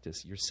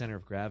practice, your center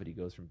of gravity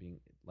goes from being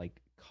like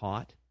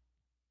caught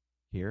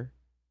here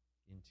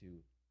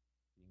into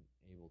being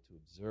able to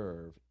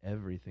observe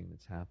everything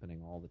that's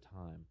happening all the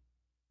time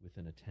with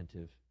an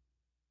attentive,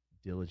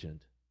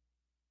 diligent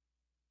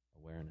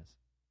awareness.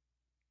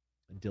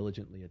 A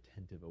diligently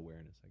attentive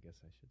awareness, I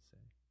guess I should say.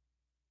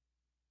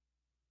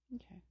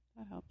 Okay,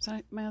 that helps.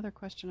 My other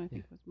question, I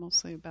think, was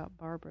mostly about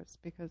Barbara's,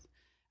 because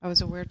I was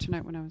aware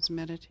tonight when I was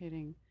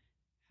meditating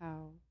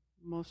how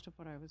most of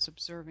what I was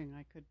observing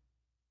I could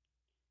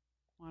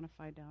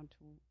quantify down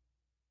to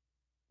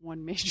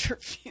one major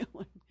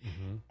feeling.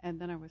 Mm-hmm. And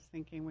then I was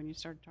thinking, when you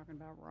started talking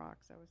about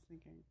rocks, I was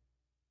thinking,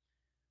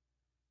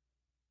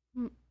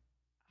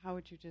 how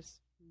would you just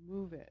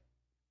move it?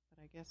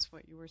 But I guess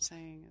what you were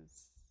saying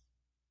is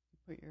you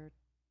put your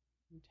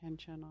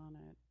intention on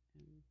it.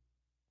 And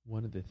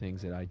one of the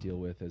things that I deal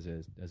with as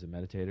a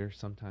meditator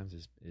sometimes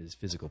is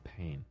physical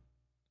pain.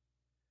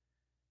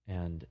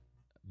 And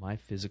my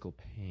physical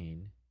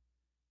pain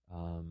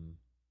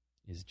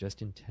is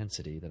just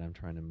intensity that I'm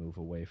trying to move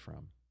away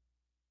from.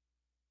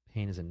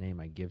 Pain is a name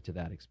I give to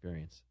that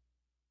experience,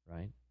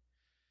 right?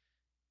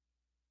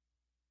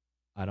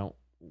 I don't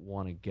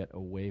want to get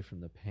away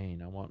from the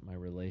pain. I want my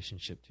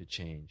relationship to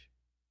change.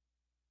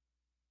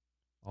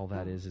 All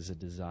that is a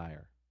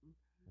desire.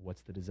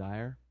 What's the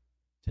desire?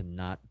 To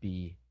not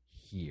be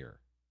here.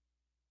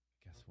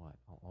 Guess what?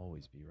 I'll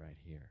always be right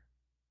here.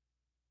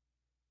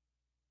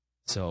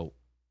 So,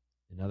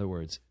 in other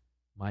words,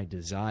 my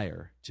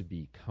desire to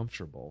be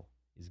comfortable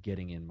is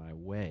getting in my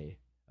way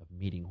of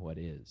meeting what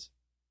is.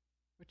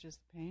 which is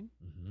the pain?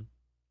 Mm-hmm.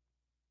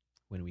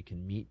 When we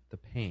can meet the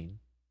pain.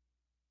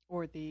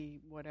 Or the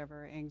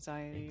whatever,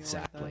 anxiety,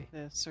 Exactly. or the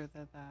this or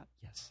the that.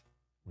 Yes.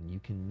 When you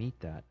can meet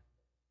that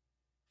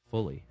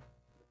fully,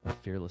 the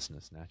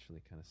fearlessness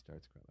naturally kind of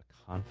starts growing. The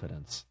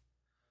confidence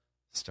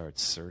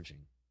starts surging.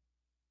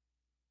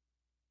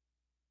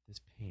 This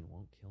pain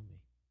won't kill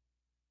me.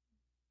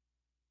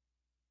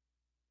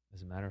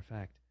 As a matter of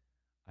fact,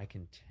 I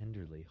can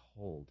tenderly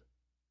hold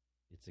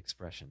its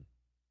expression.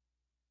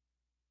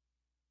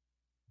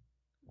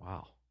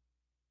 Wow.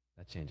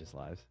 That changes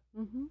lives.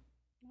 Mm-hmm.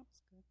 That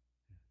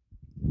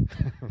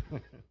was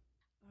good.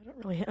 I don't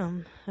really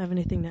have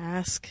anything to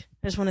ask.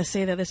 I just want to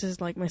say that this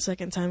is like my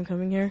second time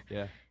coming here.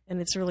 Yeah.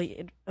 And it's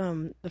really,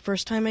 the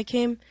first time I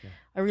came,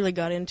 I really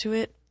got into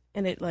it,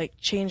 and it like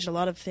changed a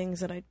lot of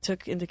things that I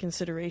took into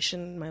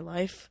consideration in my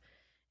life,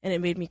 and it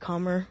made me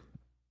calmer.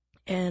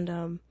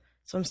 And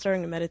so I'm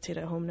starting to meditate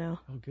at home now.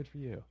 Oh, good for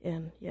you.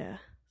 And yeah,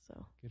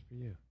 so. Good for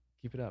you.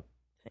 Keep it up.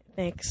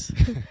 Thanks.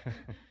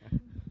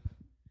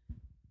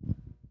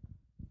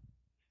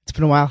 It's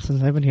been a while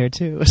since I've been here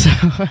too.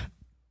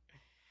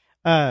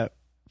 So,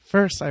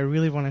 first, I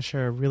really want to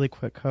share a really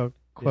quick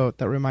quote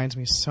that reminds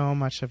me so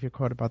much of your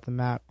quote about the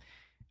map.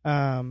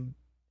 And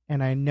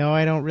I know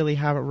I don't really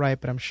have it right,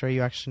 but I'm sure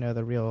you actually know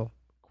the real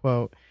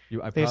quote.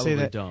 I They say probably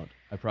that- don't.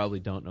 I probably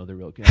don't know the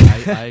real.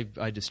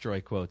 I destroy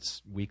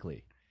quotes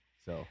weekly.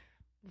 So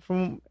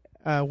From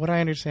what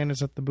I understand is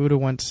that the Buddha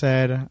once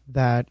said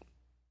that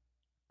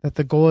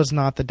the goal is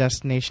not the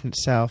destination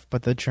itself,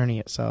 but the journey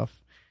itself.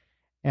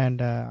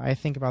 And I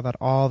think about that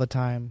all the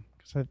time.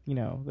 Because,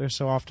 there's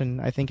so often,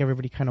 I think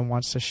everybody kind of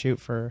wants to shoot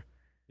for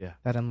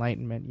that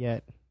enlightenment,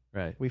 yet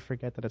right, we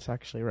forget that it's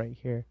actually right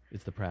here.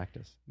 it's the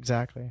practice.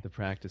 Exactly. The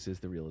practice is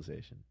the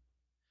realization.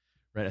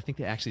 Right. I think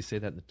they actually say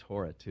that in the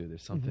Torah too.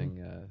 There's something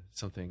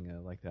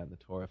like that in the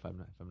Torah, if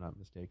I'm not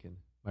mistaken.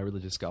 My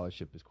religious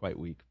scholarship is quite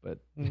weak, but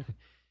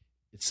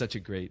it's such a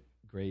great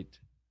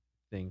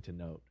thing to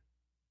note.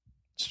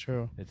 It's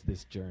true. It's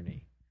this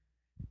journey.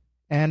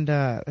 And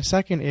the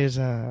second is,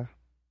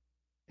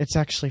 it's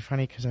actually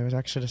funny because I was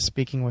actually just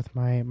speaking with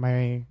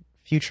my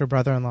future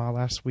brother-in-law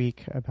last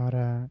week about,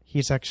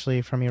 he's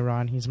actually from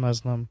Iran, he's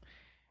Muslim,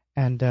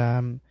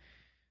 and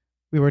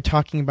we were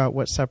talking about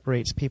what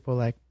separates people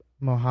like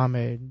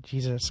Muhammad,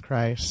 Jesus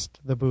Christ,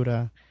 the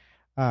Buddha,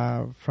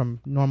 from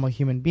normal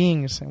human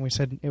beings, and we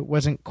said it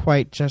wasn't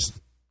quite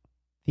just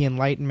the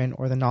enlightenment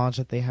or the knowledge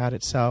that they had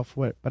itself,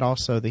 but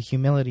also the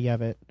humility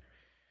of it.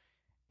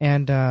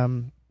 And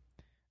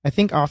I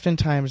think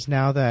oftentimes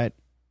now that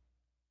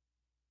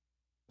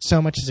so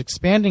much is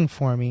expanding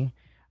for me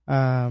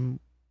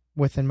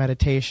within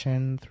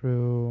meditation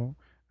through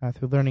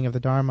learning of the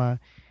Dharma,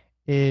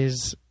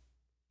 is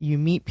you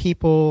meet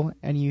people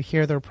and you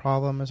hear their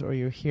problems, or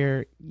you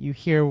hear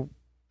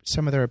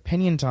some of their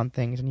opinions on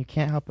things, and you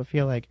can't help but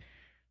feel like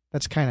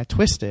that's kind of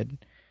twisted.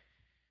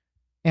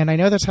 And I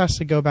know this has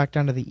to go back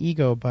down to the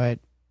ego, but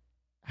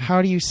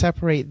how do you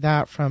separate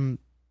that from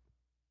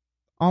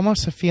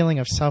almost a feeling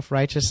of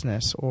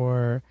self-righteousness?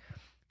 Or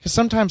because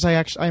sometimes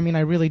I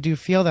really do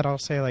feel that I'll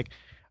say like,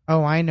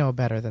 oh, I know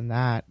better than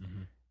that.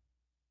 Mm-hmm.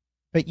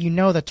 But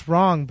that's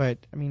wrong. But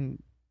I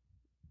mean,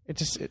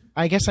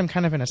 I guess I'm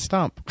kind of in a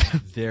stump.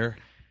 They're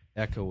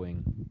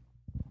echoing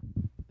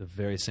the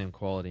very same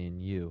quality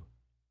in you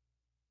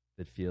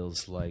that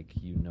feels like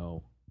you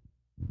know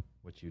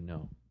what you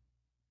know.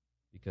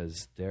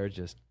 Because they're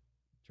just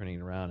turning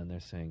it around and they're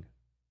saying,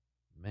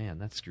 man,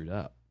 that's screwed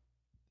up.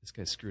 This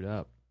guy's screwed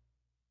up.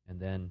 And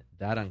then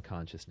that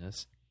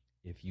unconsciousness,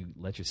 if you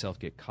let yourself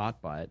get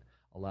caught by it,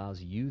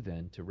 allows you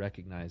then to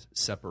recognize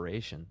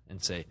separation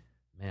and say,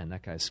 man,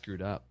 that guy's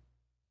screwed up.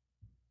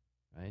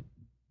 Right?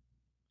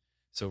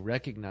 So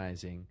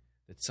recognizing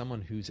that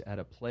someone who's at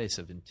a place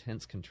of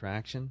intense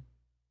contraction,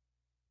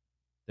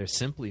 they're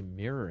simply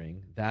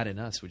mirroring that in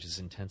us, which is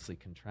intensely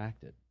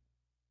contracted.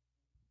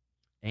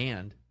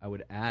 And I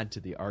would add to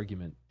the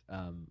argument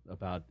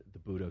about the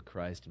Buddha,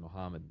 Christ, and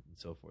Muhammad, and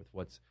so forth.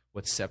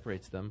 What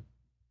separates them?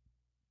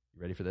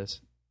 You ready for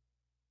this?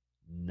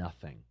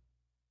 Nothing.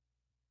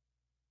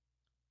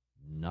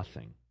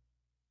 nothing.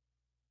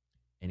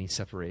 Any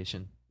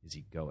separation is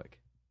egoic.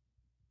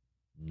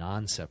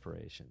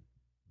 Non-separation,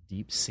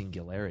 deep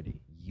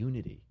singularity,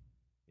 unity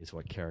is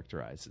what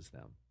characterizes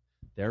them.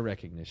 Their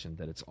recognition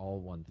that it's all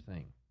one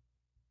thing.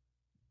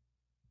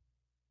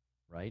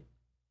 Right?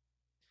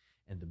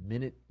 And the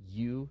minute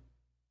you,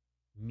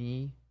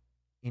 me,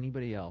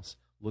 anybody else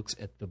looks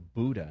at the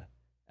Buddha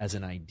as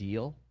an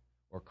ideal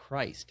or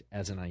Christ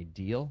as an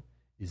ideal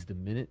is the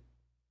minute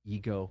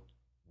ego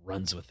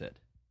runs with it.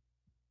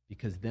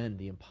 Because then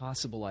the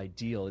impossible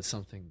ideal is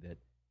something that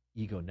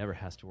ego never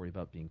has to worry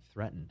about being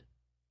threatened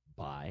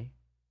by.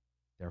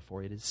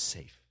 Therefore, it is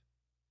safe.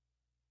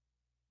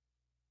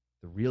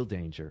 The real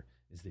danger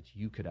is that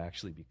you could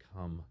actually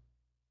become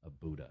a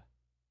Buddha.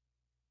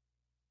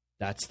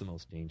 That's the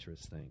most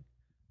dangerous thing.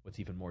 What's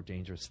even more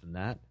dangerous than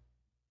that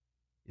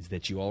is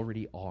that you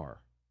already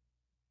are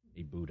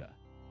a Buddha.